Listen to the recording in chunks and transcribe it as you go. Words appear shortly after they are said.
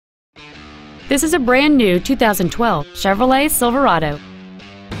This is a brand new 2012 Chevrolet Silverado.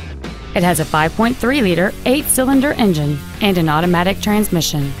 It has a 5.3-liter 8-cylinder engine and an automatic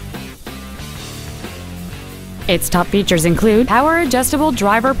transmission. Its top features include power-adjustable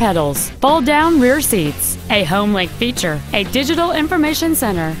driver pedals, fold-down rear seats, a HomeLink feature, a digital information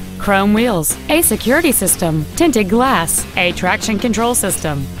center, chrome wheels, a security system, tinted glass, a traction control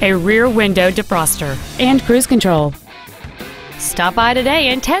system, a rear window defroster, and cruise control. Stop by today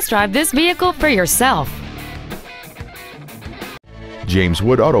and test drive this vehicle for yourself. James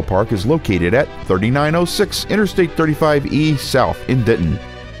Wood Auto Park is located at 3906 Interstate 35E South in Denton.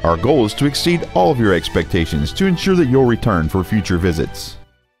 Our goal is to exceed all of your expectations to ensure that you'll return for future visits.